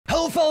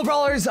fellow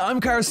brawlers, I'm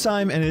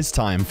KairosTime, and it's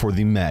time for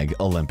the MEG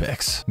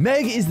Olympics.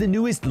 MEG is the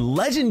newest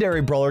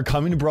legendary brawler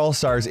coming to Brawl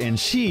Stars, and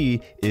she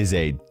is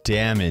a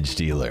damage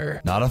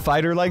dealer. Not a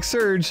fighter like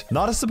Surge,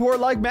 not a support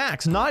like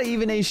Max, not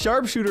even a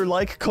sharpshooter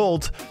like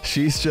Colt.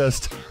 She's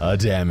just a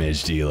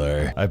damage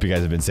dealer. I hope you guys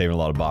have been saving a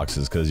lot of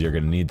boxes because you're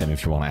gonna need them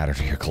if you want to add her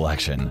to your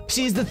collection.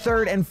 She's the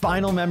third and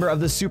final member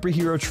of the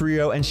superhero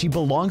trio, and she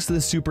belongs to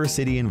the super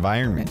city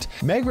environment.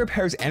 MEG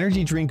repairs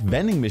energy drink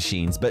vending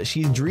machines, but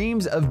she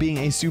dreams of being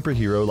a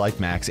superhero like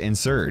Max and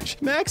Surge.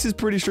 Max is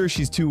pretty sure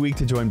she's too weak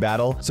to join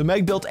battle, so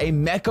MEG built a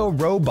Mecha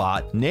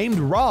robot named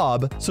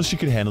Rob so she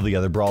could handle the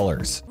other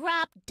brawlers.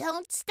 Rob,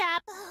 don't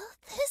stop. Oh,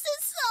 this is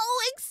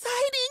so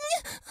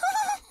exciting.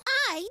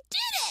 I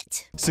did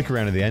it. Stick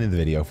around to the end of the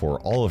video for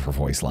all of her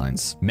voice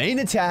lines. Main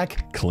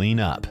attack, clean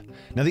up.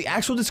 Now the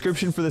actual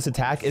description for this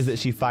attack is that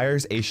she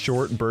fires a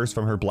short burst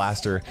from her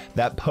blaster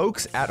that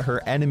pokes at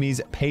her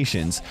enemy's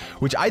patience,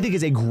 which I think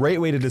is a great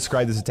way to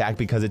describe this attack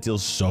because it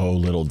deals so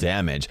little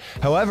damage.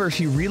 However,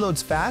 she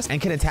reloads fast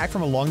and can attack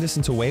from a long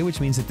distance away,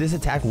 which means that this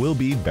attack will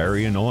be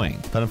very annoying.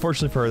 But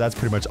unfortunately for her, that's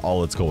pretty much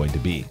all it's going to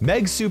be.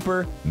 MEG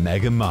Super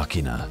Mega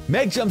Machina.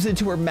 MEG jumps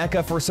into her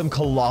mecha for some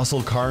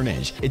colossal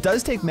carnage. It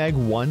does take MEG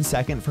 1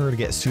 second for her to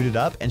get suited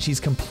up, and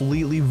she's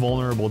completely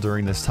vulnerable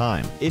during this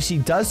time. If she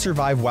does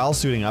survive while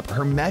suiting up,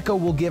 her mecha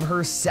will give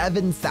her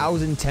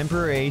 7,000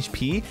 temporary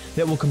HP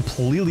that will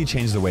completely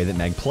change the way that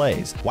MEG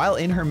plays. While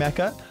in her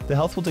mecha, the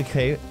health will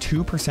decay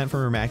 2% from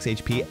her max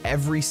HP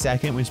every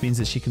second, which means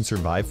that she can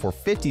survive for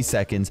 50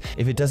 seconds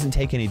if it doesn't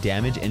take any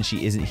damage and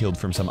she isn't healed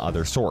from some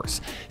other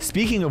source.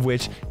 Speaking of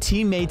which,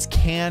 teammates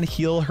can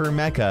heal her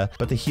mecha,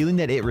 but the healing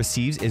that it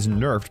receives is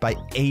nerfed by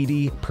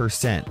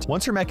 80%.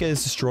 Once her mecha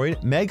is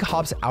destroyed, MEG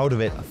hops out of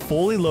it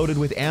fully loaded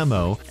with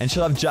ammo, and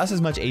she'll have just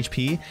as much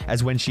HP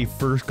as when she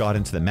first got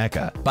into the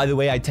mecha. By the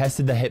way, I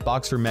tested the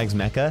hitbox for MEG's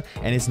mecha,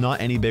 and it's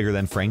not any bigger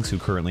than Frank's, who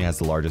currently has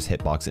the largest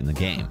hitbox in the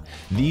game.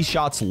 These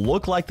shots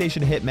look like they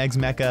should hit MEG's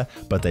mecha,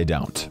 but they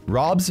don't.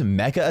 Rob's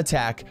mecha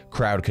attack,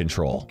 crowd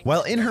control.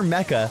 While in her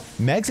mecha,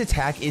 MEG's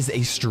attack is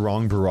a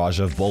strong barrage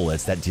of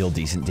bullets that deal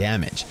decent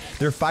damage.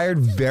 They're fired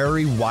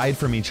very wide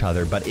from each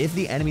other, but if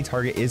the enemy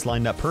target is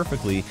lined up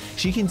perfectly,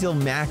 she can deal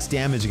max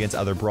damage against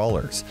other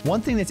brawlers.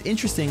 One thing that's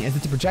interesting is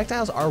that the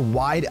projectiles are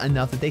wide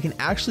enough that they can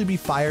actually be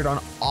fired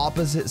on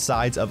opposite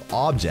sides of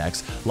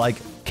objects like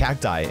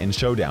cacti in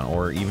Showdown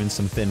or even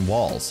some thin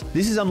walls.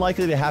 This is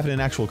unlikely to happen in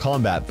actual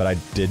combat, but I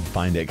did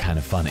find it kind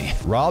of funny.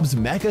 Rob's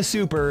Mecha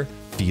Super,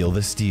 feel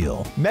the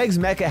steel. MEG's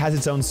mecha has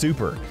its own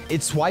super.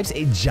 It swipes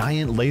a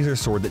giant laser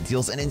sword that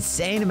deals an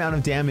insane amount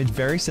of damage,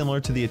 very similar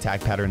to the attack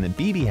pattern that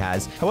BB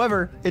has.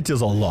 However, it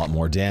deals a lot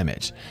more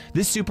damage.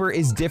 This super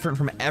is different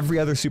from every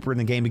other super in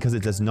the game because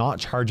it does not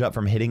charge up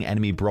from hitting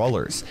enemy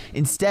brawlers.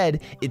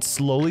 Instead, it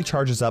slowly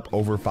charges up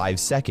over 5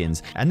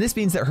 seconds, and this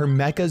means that her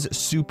mecha's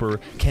super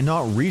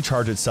cannot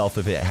recharge itself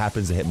if it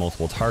happens to hit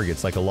multiple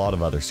targets like a lot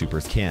of other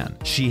supers can.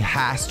 She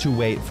has to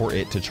wait for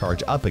it to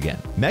charge up again.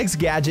 MEG's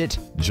gadget,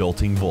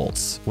 Jolting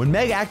Volts. When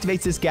MEG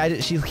activates this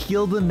gadget, she'll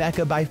heal the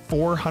mecha by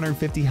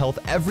 450 health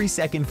every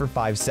second for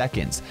 5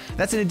 seconds.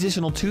 That's an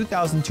additional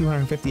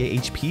 2,250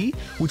 HP,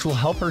 which will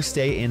help her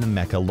stay in the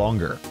mecha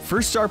longer.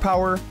 First star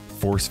power,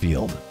 Force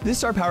Field. This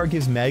star power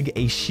gives MEG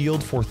a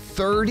shield for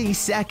 30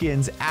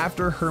 seconds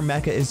after her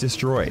mecha is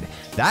destroyed.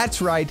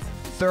 That's right,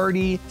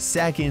 30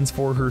 seconds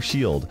for her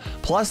shield.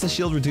 Plus, the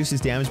shield reduces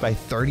damage by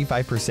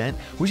 35%,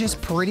 which is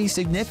pretty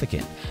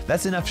significant.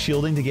 That's enough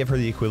shielding to give her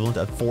the equivalent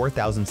of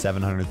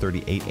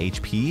 4,738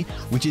 HP,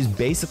 which is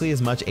basically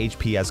as much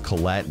HP as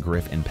Colette,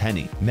 Griff, and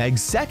Penny.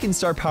 MEG's second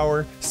star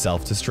power,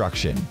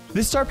 Self-Destruction.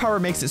 This star power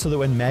makes it so that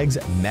when MEG's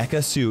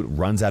mecha suit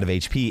runs out of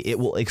HP, it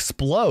will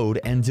explode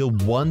and deal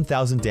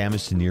 1,000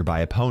 damage to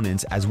nearby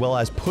opponents, as well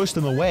as push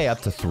them away up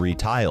to 3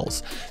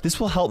 tiles. This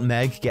will help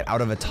MEG get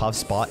out of a tough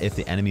spot if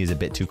the enemy is a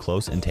bit too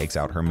close and takes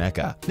out her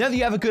mecha. Now that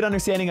you have a good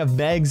understanding of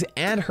MEG's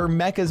and her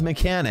mecha's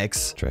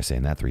mechanics, try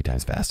saying that 3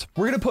 times fast,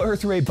 we're gonna put her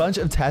through a bunch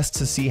of tests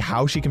to see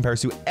how she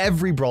compares to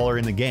every brawler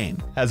in the game.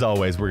 As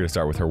always, we're gonna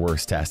start with her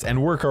worst test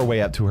and work our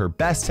way up to her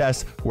best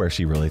test where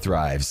she really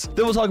thrives.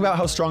 Then we'll talk about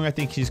how strong I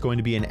think she's going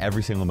to be in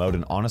every single mode,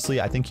 and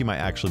honestly, I think you might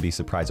actually be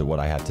surprised at what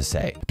I have to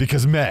say.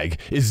 Because MEG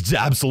is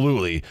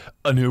absolutely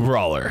a new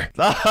brawler.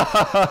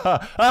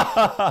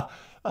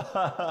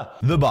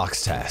 The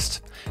box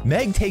test.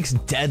 MEG takes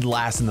dead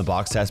last in the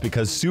box test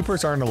because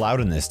supers aren't allowed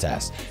in this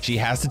test. She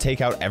has to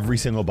take out every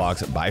single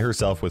box by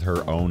herself with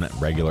her own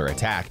regular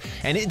attack,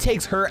 and it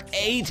takes her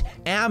 8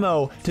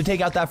 ammo to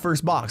take out that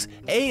first box.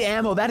 8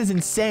 ammo, that is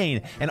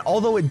insane. And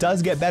although it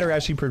does get better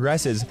as she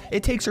progresses,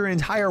 it takes her an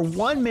entire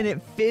 1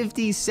 minute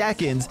 50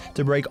 seconds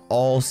to break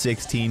all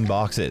 16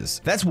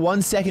 boxes. That's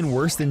 1 second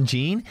worse than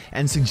Jean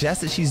and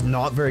suggests that she's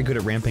not very good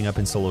at ramping up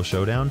in solo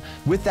showdown.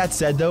 With that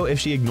said though, if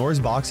she ignores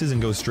boxes and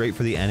goes goes straight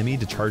for the enemy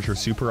to charge her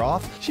super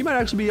off, she might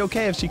actually be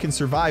okay if she can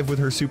survive with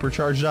her super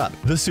charged up.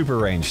 The super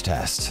range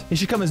test. It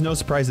should come as no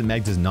surprise that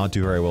Meg does not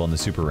do very well in the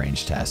super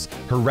range test.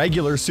 Her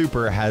regular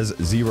super has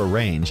 0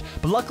 range,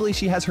 but luckily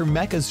she has her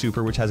Mecha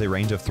super, which has a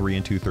range of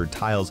 3 2/3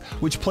 tiles,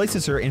 which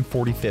places her in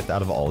 45th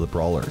out of all the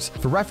brawlers.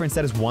 For reference,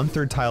 that is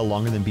 1/3 tile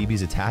longer than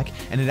BB's attack,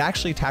 and it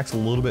actually attacks a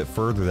little bit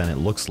further than it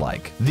looks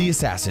like. The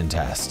assassin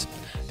test.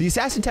 The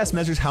assassin test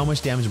measures how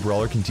much damage a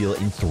brawler can deal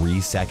in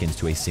 3 seconds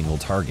to a single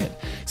target.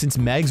 Since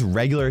Meg's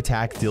regular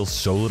attack deals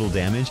so little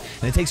damage,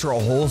 and it takes her a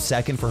whole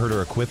second for her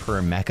to equip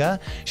her Mecha,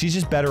 she's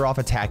just better off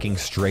attacking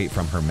straight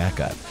from her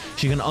Mecha.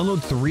 She can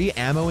unload 3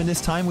 ammo in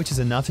this time, which is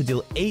enough to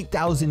deal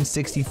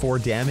 8,064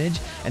 damage,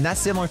 and that's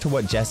similar to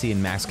what Jessie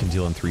and Max can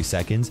deal in 3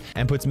 seconds,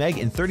 and puts Meg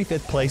in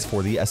 35th place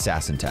for the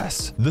assassin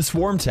test. The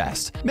swarm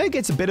test. Meg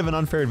gets a bit of an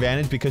unfair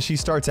advantage because she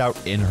starts out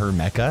in her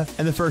Mecha,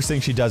 and the first thing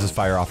she does is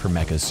fire off her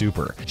Mecha's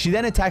super. She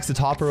then attacks the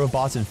top row of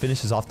bots and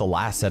finishes off the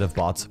last set of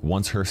bots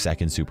once her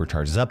second super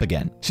charges up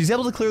again. She's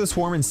able to clear the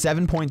swarm in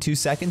 7.2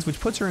 seconds, which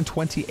puts her in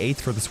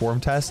 28th for the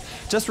swarm test.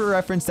 Just for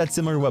reference, that's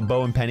similar to what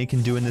Bo and Penny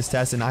can do in this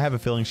test, and I have a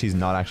feeling she's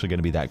not actually going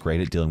to be that great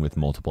at dealing with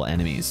multiple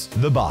enemies.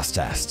 The boss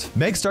test.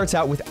 Meg starts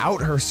out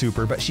without her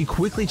super, but she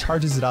quickly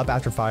charges it up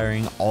after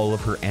firing all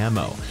of her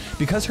ammo.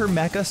 Because her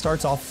Mecha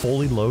starts off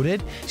fully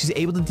loaded, she's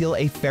able to deal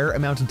a fair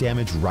amount of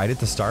damage right at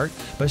the start,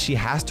 but she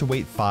has to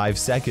wait 5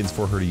 seconds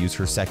for her to use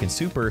her second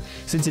super,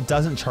 since it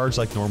doesn't charge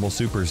like normal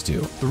supers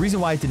do. The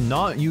reason why I did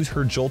not use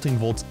her Jolting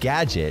Volts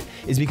gadget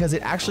is because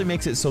it actually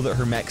makes it so that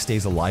her mech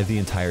stays alive the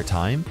entire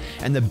time,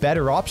 and the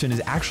better option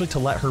is actually to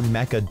let her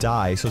Mecha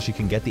die so she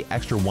can get the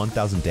extra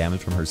 1,000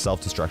 damage from her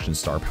self-destruction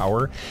star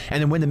power,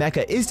 and then when the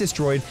Mecha is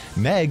destroyed,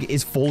 Meg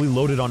is fully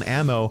loaded on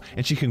ammo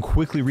and she can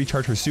quickly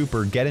recharge her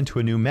super, get into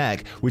a new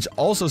mech, which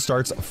also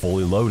starts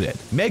fully loaded.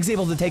 Meg's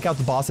able to take out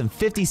the boss in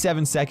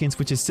 57 seconds,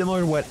 which is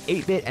similar to what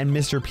 8-Bit and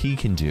Mr. P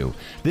can do.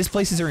 This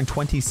places her in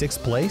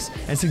 26th place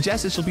and suggests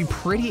that she'll be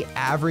pretty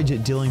average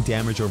at dealing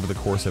damage over the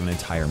course of an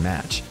entire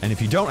match. And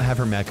if you don't have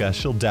her Mecha,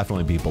 she'll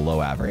definitely be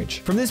below average.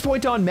 From this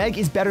point on, Meg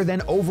is better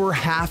than over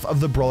half of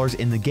the brawlers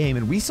in the game,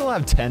 and we still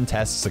have 10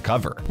 tests to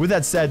cover. With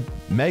that said,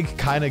 Meg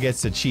kinda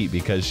gets to cheat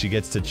because she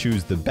gets to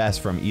choose the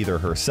best from either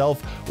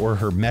herself or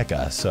her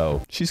Mecha,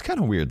 so she's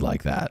kinda weird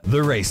like that.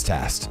 The race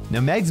test. Now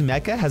Meg's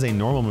Mecha has a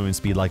normal movement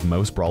speed like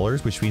most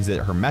brawlers, which means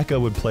that her Mecha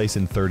would place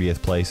in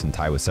 30th place and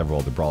tie with several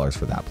other brawlers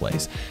for that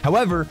place.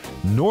 However,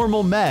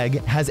 normal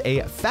Meg has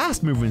a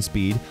fast movement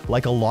speed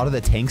like a lot of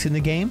the tanks in the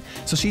game,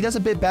 so she does a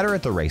bit better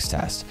at the race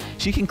test.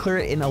 She can clear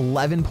it in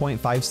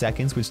 11.5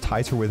 seconds, which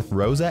ties her with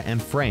Rosa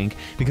and Frank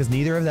because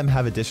neither of them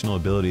have additional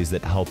abilities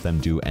that help them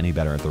do any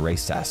better at the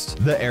race test.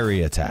 The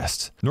area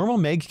test. Normal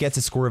Meg gets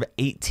a score of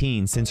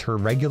 18 since her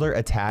regular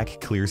attack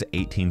clears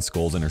 18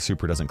 skulls and her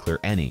super doesn't clear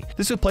any.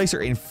 This would place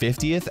her in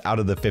 50th out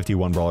of the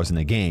 51 brawlers in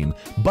the game,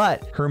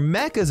 but her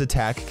Mecha's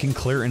attack can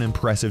clear an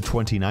impressive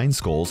 29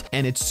 skulls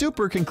and its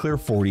super can clear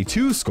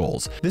 42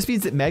 skulls. This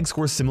means that Meg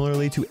scores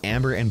similarly to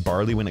Amber and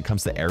Barley when it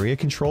comes to area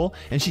control,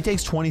 and she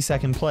takes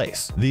 22nd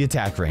place. The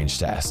attack range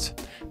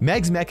test.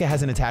 Meg's Mecha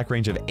has an attack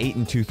range of 8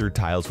 2/3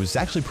 tiles, which is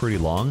actually pretty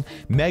long.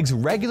 Meg's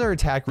regular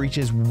attack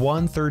reaches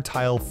 1/3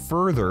 tile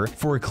further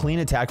for a clean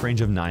attack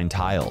range of 9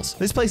 tiles.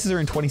 This places her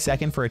in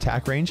 22nd for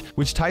attack range,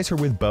 which ties her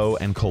with Bo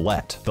and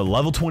Colette. The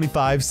level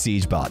 25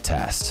 Siege Bot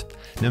test.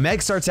 Now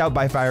Meg starts out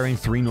by firing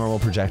 3 normal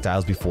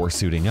projectiles before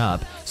suiting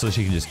up, so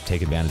she can just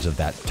take advantage of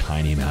that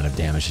tiny amount of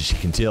damage that she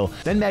can deal.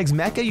 Then Meg's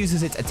Mecha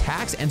uses its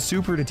attacks and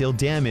super to deal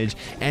damage,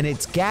 and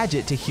its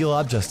gadget to heal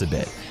up just a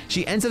bit.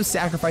 She ends up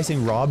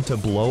sacrificing Rob to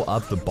blow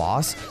up the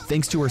boss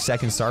thanks to her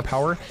second star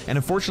power, and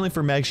unfortunately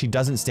for Meg, she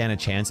doesn't stand a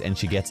chance and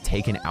she gets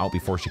taken out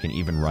before she can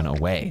even run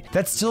away.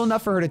 That's still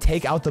enough for her to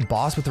take out the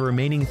boss with the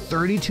remaining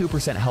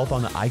 32% health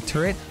on the Ike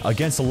turret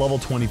against a level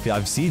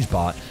 25 Siege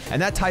Bot,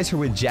 and that ties her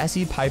with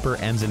Jessie, Piper,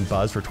 Ems, and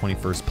Buzz for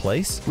 21st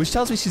place, which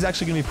tells me she's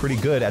actually going to be pretty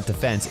good at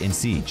defense in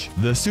Siege.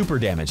 The super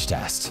damage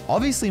test.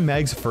 Obviously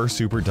Meg's first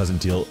super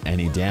doesn't deal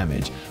any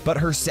damage, but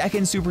her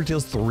second super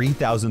deals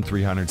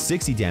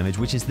 3,360 damage,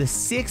 which is the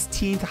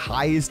 16th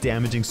highest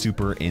damaging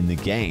super in the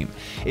game.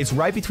 It's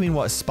right between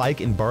what Spike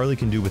and Barley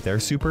can do with their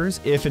supers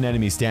if an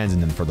enemy stands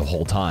in them for the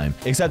whole time,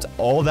 except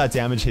all that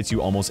damage hits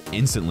you almost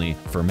instantly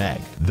for Meg.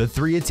 The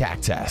 3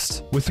 attack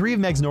test. With 3 of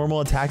Meg's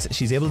normal attacks,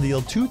 she's able to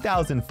deal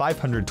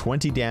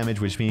 2,520 damage,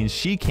 which means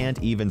she can't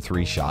even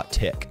 3-shot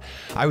tick.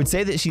 I would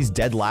say that she's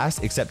dead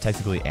last, except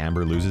technically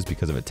Amber loses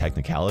because of a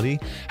technicality.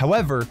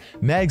 However,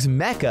 Meg's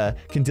Mecha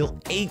can deal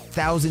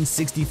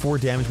 8,064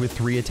 damage with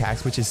 3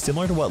 attacks, which is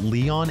similar to what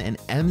Leon and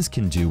Ems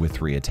can do with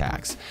 3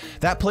 attacks.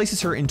 That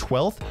places her in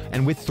 12th,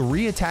 and with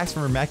 3 attacks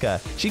from her Mecha,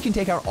 she can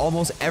take out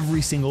almost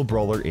every single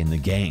brawler in the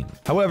game.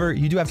 However,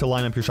 you do have to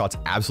line up your shots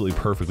absolutely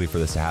perfectly for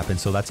this to happen,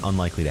 so that's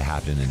unlikely to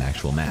happen in an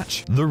actual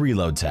match. The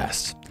reload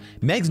test.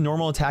 Meg's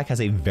normal attack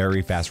has a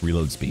very fast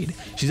reload speed.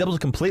 She's able to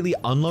completely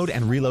unload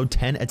and reload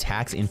 10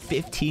 attacks in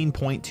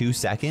 15.2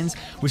 seconds,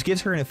 which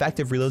gives her an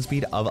effective reload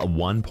speed of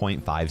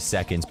 1.5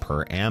 seconds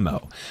per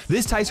ammo.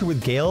 This ties her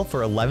with Gale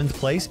for 11th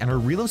place, and her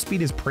reload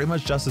speed is pretty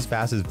much just as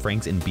fast as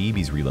Frank's and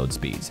BB's reload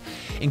speeds.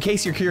 In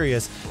case you're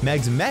curious,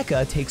 Meg's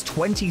Mecha takes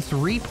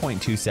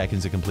 23.2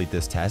 seconds to complete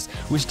this test,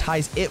 which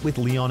ties it with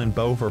Leon and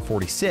Bo for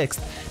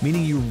 46th,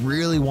 meaning you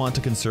really want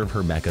to conserve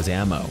her Mecha's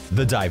ammo.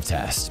 The dive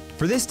test.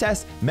 For this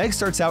test, Meg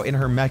starts out in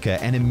her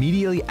Mecha and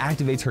immediately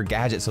activates her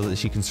gadget so that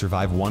she can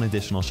survive one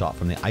additional shot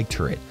from the Ike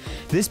turret.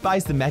 This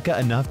buys the Mecha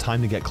enough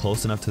time to get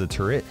close enough to the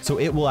turret, so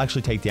it will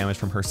actually take damage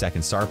from her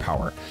second star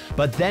power.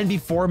 But then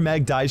before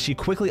Meg dies, she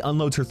quickly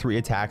unloads her 3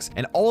 attacks,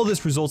 and all of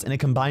this results in a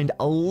combined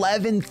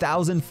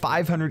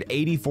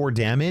 11,584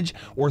 damage,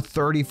 or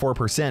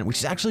 34%, which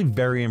is actually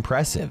very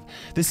impressive.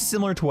 This is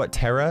similar to what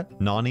Tara,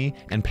 Nani,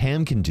 and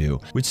Pam can do,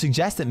 which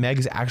suggests that Meg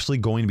is actually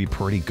going to be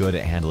pretty good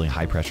at handling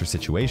high pressure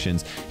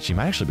situations. She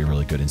might actually be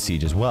really good in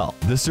Siege as well.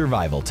 The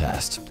survival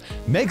test.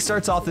 Meg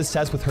starts off this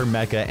test with her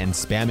Mecha and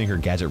spamming her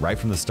gadget right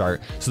from the start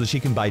so that she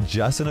can buy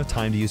just enough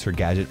time to use her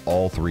gadget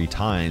all 3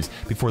 times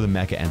before the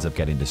Mecha ends up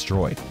getting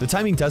destroyed. The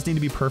timing does need to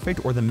be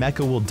perfect or the Mecha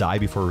will die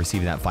before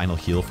receiving that final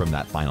heal from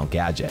that final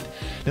gadget.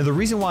 Now the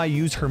reason why I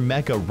use her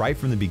Mecha right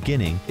from the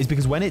beginning is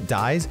because when it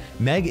dies,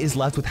 Meg is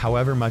left with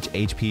however much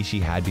HP she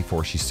had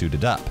before she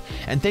suited up.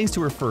 And thanks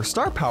to her first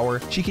star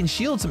power, she can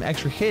shield some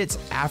extra hits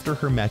after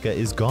her Mecha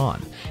is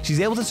gone.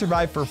 She's able to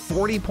survive for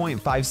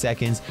 40.5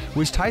 seconds,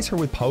 which ties her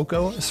with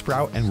Poco,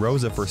 Sprout, and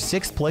Rosa for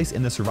 6th place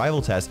in the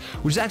survival test,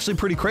 which is actually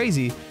pretty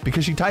crazy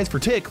because she ties for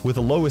Tick with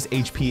the lowest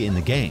HP in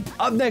the game.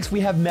 Up next, we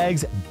have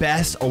Meg's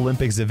best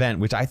Olympics event,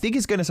 which I think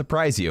is going to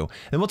surprise you.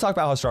 Then we'll talk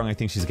about how strong I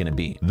think she's going to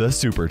be. The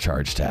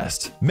supercharge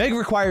test. Meg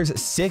requires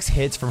 6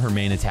 hits from her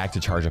main attack to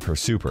charge up her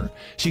super.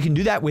 She can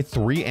do that with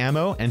 3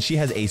 ammo, and she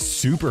has a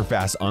super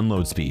fast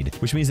unload speed,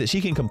 which means that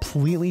she can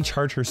completely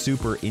charge her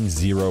super in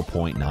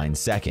 0.9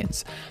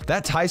 seconds.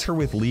 That ties her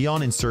with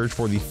Leon and Surge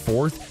for the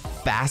 4th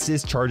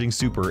fastest charging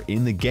super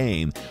in the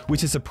game,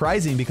 which is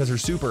surprising because her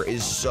super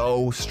is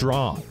so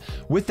strong.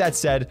 With that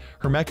said,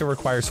 her Mecha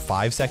requires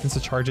 5 seconds to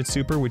charge its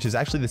super, which is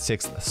actually the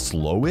 6th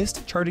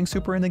slowest charging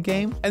super in the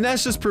game. And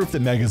that's just proof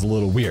that Meg is a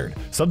little weird.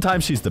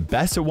 Sometimes she's the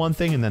best at one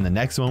thing and then the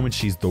next moment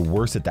she's the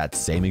worst at that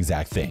same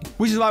exact thing.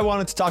 Which is why I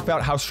wanted to talk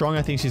about how strong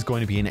I think she's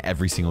going to be in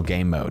every single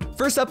game mode.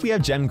 First up, we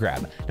have Gem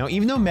Grab. Now,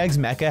 even though Meg's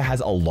Mecha has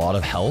a lot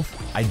of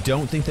health, I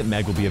don't think that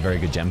Meg will be a very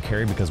good gem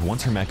carry because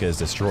once her Mecha is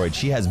destroyed,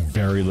 she has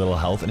very little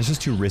health and it's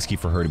just too risky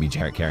for her to be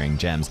carrying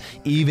gems,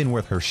 even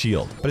with her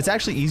shield. But it's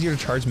actually easier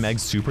to charge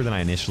Meg's super than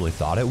I initially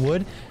thought it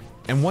would.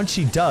 And once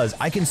she does,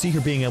 I can see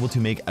her being able to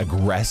make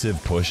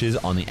aggressive pushes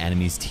on the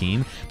enemy's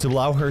team to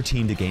allow her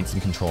team to gain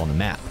some control on the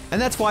map. And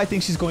that's why I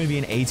think she's going to be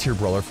an A-tier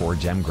brawler for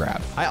Gem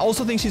Grab. I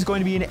also think she's going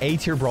to be an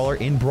A-tier brawler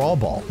in Brawl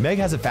Ball. Meg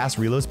has a fast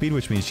reload speed,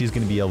 which means she's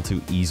going to be able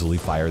to easily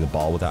fire the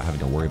ball without having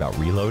to worry about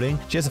reloading.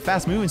 She has a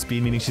fast movement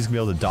speed, meaning she's going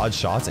to be able to dodge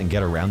shots and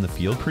get around the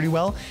field pretty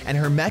well. And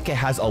her Mecha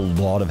has a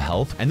lot of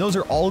health, and those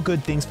are all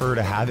good things for her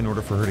to have in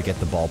order for her to get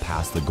the ball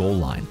past the goal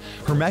line.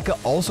 Her Mecha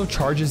also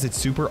charges its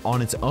super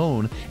on its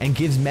own and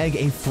gives Meg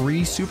a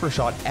free super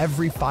shot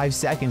every 5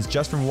 seconds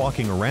just from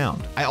walking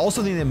around. I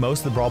also think that most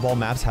of the Brawl Ball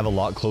maps have a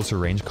lot closer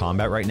range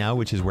combat right now,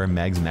 which is where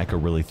Meg's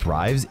Mecha really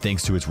thrives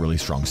thanks to its really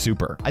strong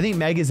super. I think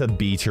Meg is a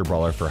B tier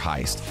brawler for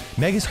Heist.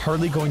 Meg is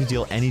hardly going to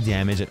deal any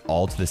damage at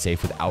all to the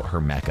safe without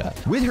her Mecha.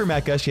 With her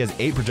Mecha, she has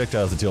 8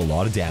 projectiles that deal a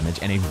lot of damage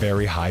and a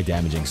very high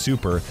damaging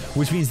super,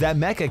 which means that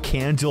Mecha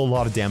can deal a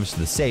lot of damage to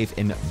the safe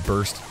in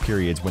burst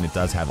periods when it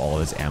does have all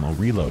of its ammo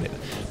reloaded.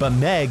 But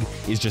Meg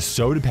is just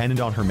so dependent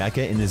on her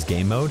Mecha in this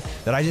game mode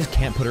that I just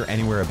can't put her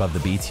anywhere above the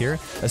B tier,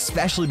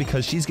 especially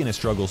because she's going to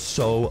struggle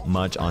so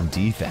much on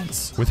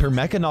defense. With her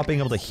Mecha not being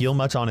able to heal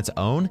much on its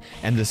own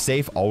and the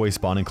safe always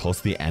spawning close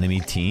to the enemy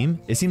team,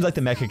 it seems like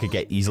the Mecha could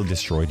get easily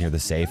destroyed near the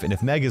safe, and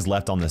if Meg is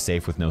left on the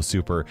safe with no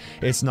super,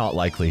 it's not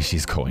likely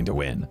she's going to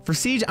win. For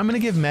Siege, I'm going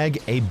to give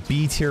Meg a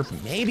B tier,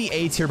 maybe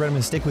A tier, but I'm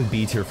going to stick with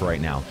B tier for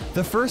right now.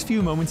 The first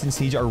few moments in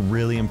Siege are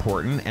really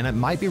important, and it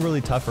might be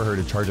really tough for her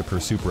to charge up her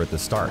super at the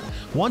start.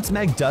 Once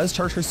Meg does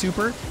charge her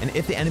super, and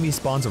if the enemy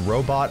spawns a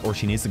robot or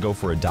she needs to go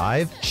for a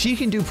dive, she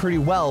can do pretty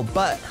well,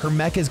 but her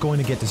Mecha is going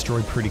to get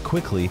destroyed pretty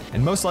quickly,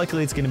 and most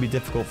likely it's going to be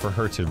difficult for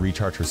her to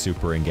recharge her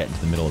super and get into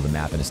the middle of the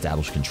map and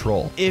establish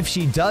control. If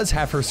she does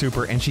have her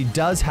super and she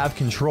does have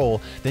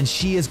control, then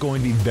she is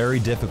going to be very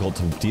difficult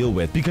to deal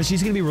with because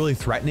she's going to be really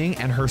threatening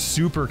and her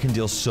super can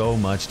deal so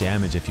much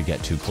damage if you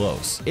get too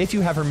close. If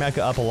you have her Mecha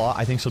up a lot,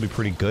 I think she'll be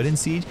pretty good in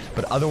Siege,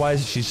 but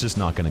otherwise she's just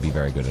not going to be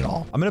very good at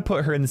all. I'm going to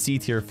put her in the C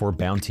tier for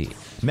Bounty.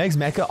 Meg's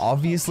Mecha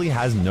obviously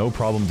has no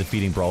problem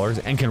defeating brawlers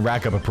and can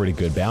rack up up a pretty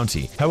good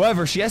bounty.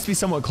 However, she has to be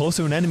somewhat close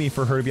to an enemy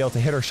for her to be able to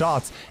hit her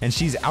shots, and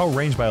she's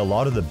outranged by a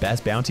lot of the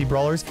best bounty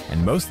brawlers,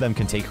 and most of them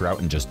can take her out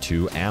in just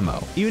 2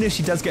 ammo. Even if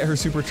she does get her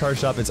super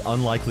charged up, it's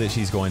unlikely that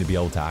she's going to be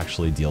able to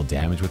actually deal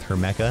damage with her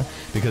mecha,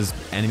 because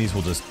enemies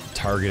will just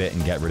target it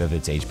and get rid of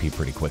its HP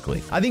pretty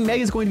quickly. I think Meg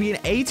is going to be an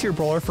A-tier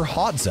brawler for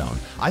Hot Zone.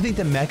 I think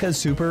the Mecha's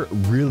super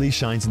really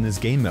shines in this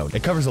game mode.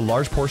 It covers a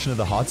large portion of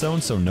the Hot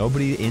Zone, so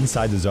nobody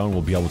inside the zone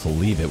will be able to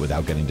leave it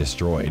without getting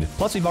destroyed.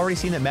 Plus, we've already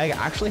seen that Meg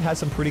actually has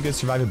some pretty good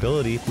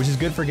survivability, which is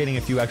good for getting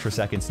a few extra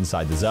seconds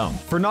inside the zone.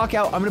 For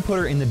Knockout, I'm going to put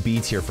her in the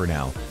B tier for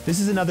now. This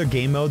is another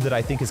game mode that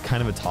I think is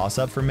kind of a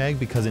toss-up for Meg,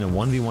 because in a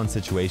 1v1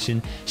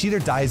 situation, she either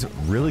dies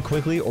really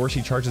quickly or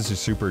she charges her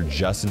super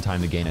just in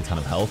time to gain a ton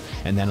of health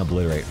and then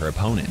obliterate her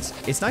opponents.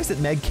 It's nice that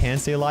Meg can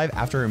stay alive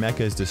after her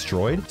mecha is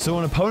destroyed, so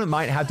an opponent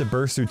might have to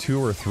burst through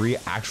 2 or 3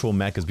 actual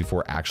mechas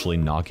before actually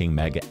knocking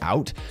Meg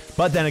out.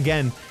 But then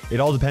again, it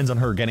all depends on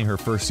her getting her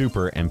first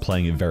super and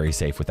playing it very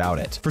safe without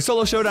it. For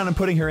Solo Showdown, I'm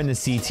putting her in the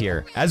C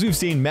tier. As we've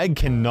seen, Meg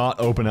cannot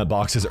open up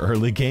boxes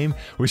early game,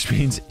 which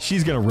means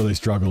she's gonna really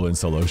struggle in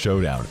Solo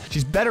Showdown.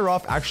 She's better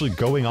off actually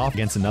going off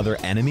against another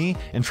enemy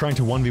and trying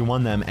to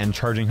 1v1 them and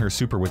charging her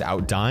super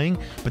without dying,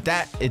 but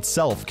that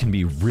itself can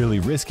be really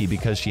risky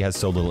because she has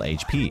so little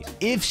HP.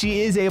 If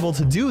she is able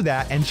to do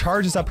that and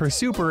charges up her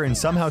super and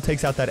somehow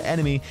takes out that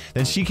enemy,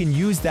 then she can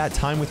use that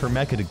time with her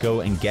mecha to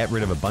go and get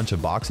rid of a bunch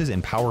of boxes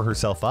and power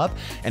herself up,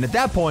 and at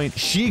that point,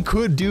 she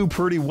could do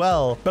pretty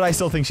well, but I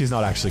still think she's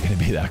not actually going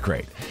to be that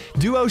great.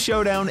 Duo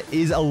Showdown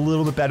is a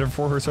little bit better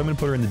for her, so I'm going to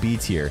put her in the B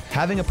tier.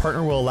 Having a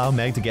partner will allow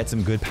Meg to get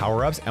some good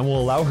power-ups and will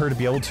allow her to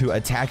be able to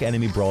attack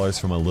enemy brawlers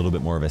from a little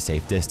bit more of a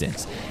safe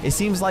distance. It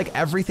seems like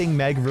everything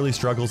Meg really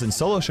struggles in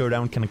Solo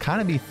Showdown can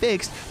kind of be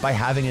fixed by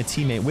having a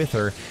teammate with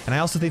her, and I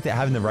also think that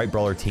having the right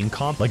brawler team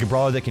comp, like a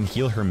brawler that can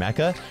heal her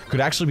mecha, could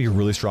actually be a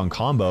really strong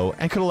combo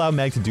and could allow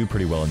Meg to do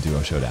pretty well in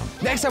Duo Showdown.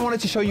 Next, I wanted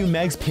to show you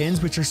Meg's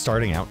pins, which are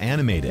starting out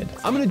animated.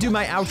 I'm going to do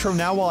my outro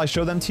now while I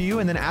show them to you,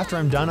 and then after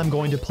I'm done, I'm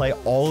going to play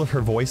all of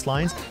her voice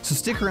lines, so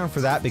stick around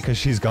for that because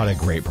she's got a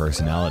great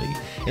personality.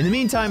 In the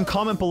meantime,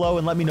 comment below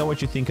and let me know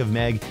what you think of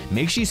Meg.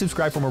 Make sure you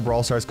subscribe for more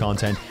Brawl Stars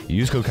content.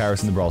 Use code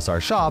Kairos in the Brawl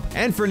Stars shop.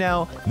 And for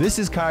now, this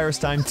is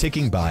KairosTime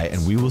ticking by,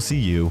 and we will see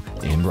you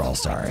in Brawl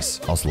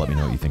Stars. Also, let me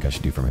know what you think I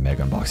should do for my Meg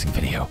unboxing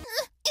video.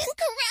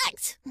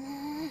 Incorrect.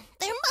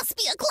 There must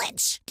be a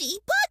glitch.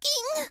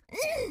 Debugging.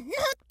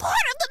 Not part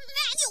of the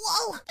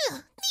manual.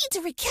 Need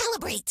to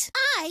recalibrate.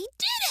 I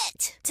did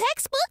it.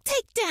 Textbook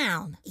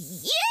takedown.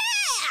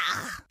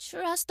 Yeah.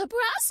 Trust the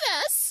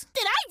process.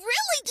 Did I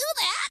really do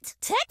that?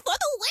 Tech for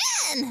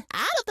the win.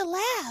 Out of the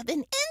lab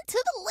and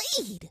into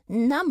the lead.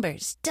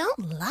 Numbers don't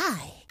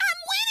lie. I'm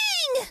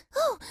winning.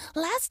 Oh,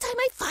 last time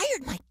I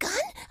fired my gun,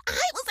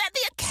 I was at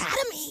the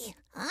academy.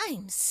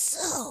 I'm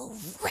so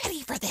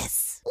ready for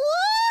this.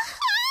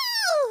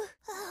 Woohoo!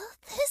 Oh,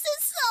 this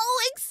is so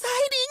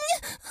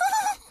exciting.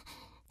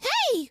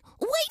 Hey,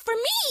 wait for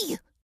me.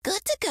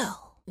 Good to go.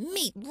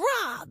 Meet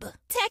Rob.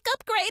 Tech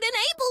upgrade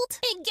enabled.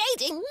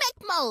 Engaging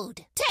mech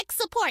mode. Tech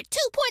support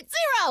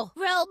 2.0.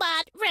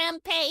 Robot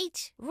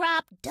rampage.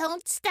 Rob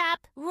don't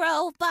stop.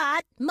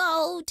 Robot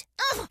mode.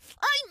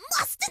 I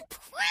must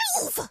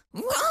improve.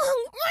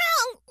 Wrong.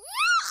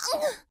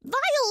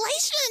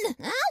 Violation.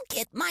 I'll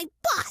get my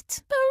bot.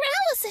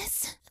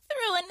 Paralysis.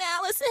 Through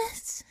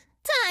analysis.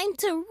 Time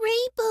to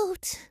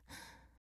reboot.